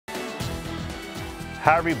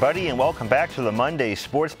Hi everybody and welcome back to the Monday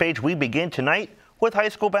Sports Page. We begin tonight with high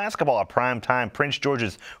school basketball, a primetime Prince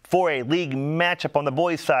George's 4A League matchup on the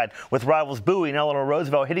boys' side with rivals Bowie and Eleanor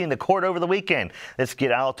Roosevelt hitting the court over the weekend. Let's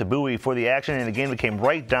get out to Bowie for the action, and the game that came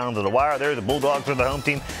right down to the wire. There, the Bulldogs are the home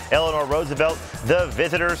team, Eleanor Roosevelt, the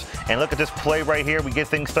visitors. And look at this play right here. We get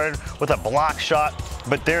things started with a block shot,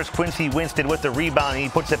 but there's Quincy Winston with the rebound, and he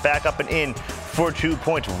puts it back up and in for 2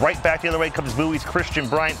 points. Right back the other way comes Bowie's Christian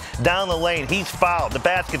Bryant down the lane. He's fouled. The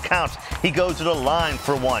basket counts. He goes to the line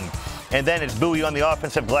for one. And then it's Bowie on the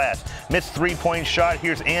offensive glass. Missed three-point shot.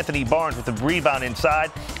 Here's Anthony Barnes with the rebound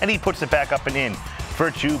inside, and he puts it back up and in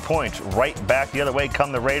for 2 points. Right back the other way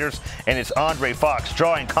come the Raiders, and it's Andre Fox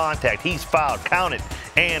drawing contact. He's fouled. Count it.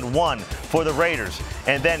 And one for the Raiders.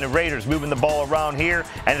 And then the Raiders moving the ball around here,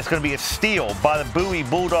 and it's going to be a steal by the Bowie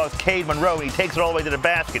Bulldogs, Cade Monroe, and he takes it all the way to the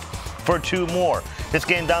basket for two more. This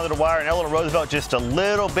game down to the wire, and Eleanor Roosevelt just a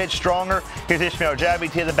little bit stronger. Here's Ishmael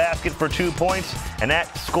Jabi to the basket for 2 points, and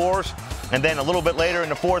that scores. And then a little bit later in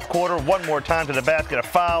the fourth quarter, one more time to the basket, a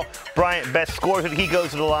foul. Bryant Best scores it. He goes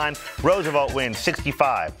to the line. Roosevelt wins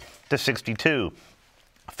 65-62.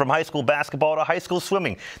 From high school basketball to high school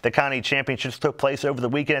swimming, the county championships took place over the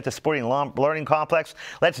weekend at the Sporting Learning Complex.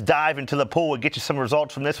 Let's dive into the pool and get you some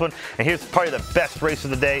results from this one. And here's probably the best race of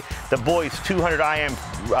the day, the boys 200 IM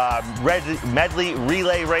medley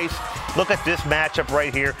relay race. Look at this matchup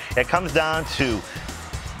right here. It comes down to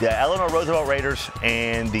the Eleanor Roosevelt Raiders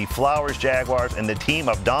and the Flowers Jaguars, and the team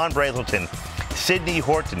of Don Brazelton, Sidney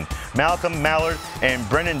Horton, Malcolm Mallard, and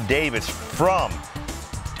Brennan Davis from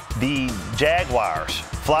the Jaguars.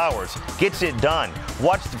 Flowers gets it done.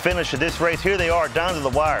 Watch the finish of this race. Here they are down to the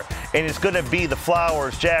wire, and it's going to be the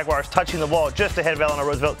Flowers Jaguars touching the wall just ahead of Eleanor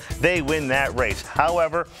Roosevelt. They win that race.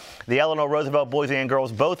 However, the Eleanor Roosevelt boys and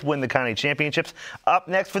girls both win the county championships. Up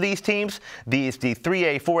next for these teams, the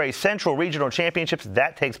 3A, 4A Central Regional Championships.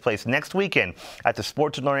 That takes place next weekend at the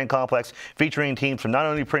Sports and Learning Complex, featuring teams from not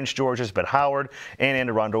only Prince George's, but Howard and Anne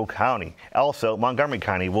Arundel County. Also, Montgomery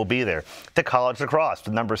County will be there. The college lacrosse,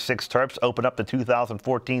 the number 6 Terps, opened up the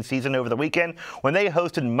 2014 season over the weekend when they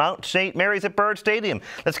hosted Mount St. Mary's at Byrd Stadium.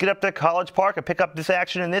 Let's get up to College Park and pick up this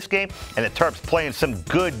action in this game. And the Terps playing some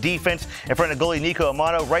good defense in front of goalie Nico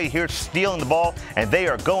Amato right here, stealing the ball, and they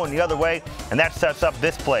are going the other way, and that sets up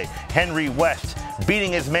this play. Henry West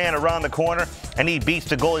beating his man around the corner, and he beats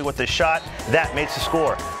the goalie with the shot. That makes the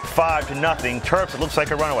score 5-0. Terps, it looks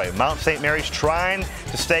like a runaway. Mount St. Mary's trying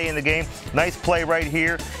to stay in the game. Nice play right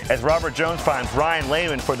here as Robert Jones finds Ryan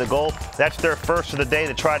Lehman for the goal. That's their first of the day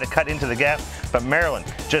to try to cut into the gap, but Maryland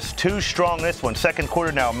just too strong this one. Second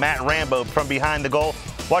quarter now, Matt Rambo from behind the goal.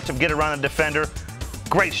 Watch him get around the defender.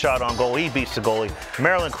 Great shot on goal. He beats the goalie.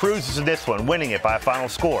 Maryland cruises in this one, winning it by a final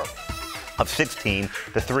score of 16-3.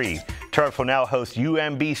 Terps will now host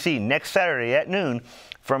UMBC next Saturday at noon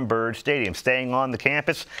from Byrd Stadium. Staying on the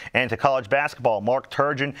campus and to college basketball, Mark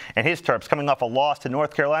Turgeon and his Terps, coming off a loss to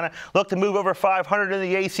North Carolina, look to move over 500 in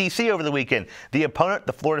the ACC over the weekend. The opponent,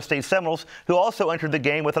 the Florida State Seminoles, who also entered the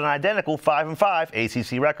game with an identical 5-5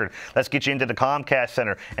 ACC record. Let's get you into the Comcast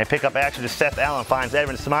Center and pick up action as Seth Allen finds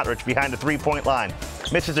Evan Smotrich behind the three-point line.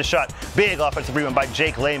 Misses a shot. Big offensive rebound by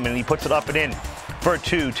Jake Lehman, and he puts it up and in for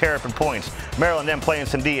 2 Terrapin points. Maryland then playing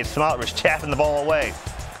some D. It's Smotrich tapping the ball away.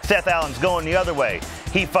 Seth Allen's going the other way.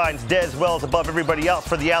 He finds Des Wells above everybody else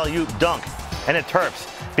for the alley-oop dunk. And the Terps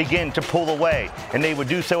begin to pull away, and they would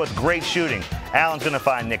do so with great shooting. Allen's going to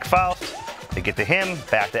find Nick Faust. They get to him,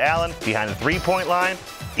 back to Allen, behind the three-point line.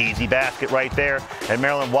 Easy basket right there, and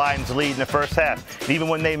Maryland widens the lead in the first half. And even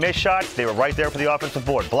when they missed shots, they were right there for the offensive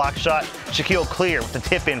board. Block shot, Shaquille Clear with the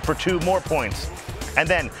tip-in for 2 more points. And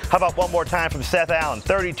then, how about one more time from Seth Allen?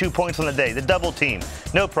 32 points on the day. The double team,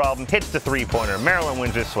 no problem, hits the three-pointer. Maryland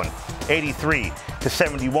wins this one,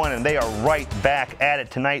 83-71, and they are right back at it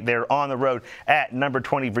tonight. They're on the road at number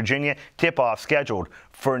 20 Virginia. Tip-off scheduled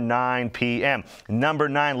for 9 p.m. Number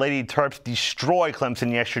 9 Lady Terps destroy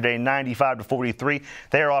Clemson yesterday, 95-43.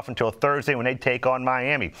 They are off until Thursday when they take on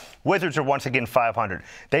Miami. Wizards are once again 500.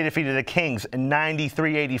 They defeated the Kings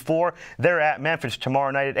 93-84. They're at Memphis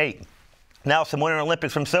tomorrow night at 8. Now some Winter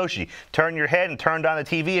Olympics from Sochi. Turn your head and turn down the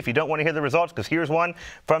TV if you don't want to hear the results, because here's one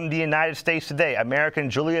from the United States today. American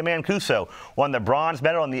Julia Mancuso won the bronze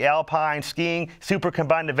medal in the alpine skiing super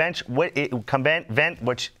combined event,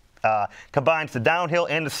 which combines the downhill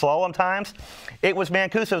and the slalom times. It was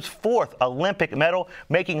Mancuso's 4th Olympic medal,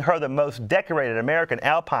 making her the most decorated American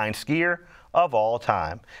alpine skier of all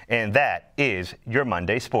time. And that is your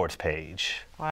Monday Sports Page.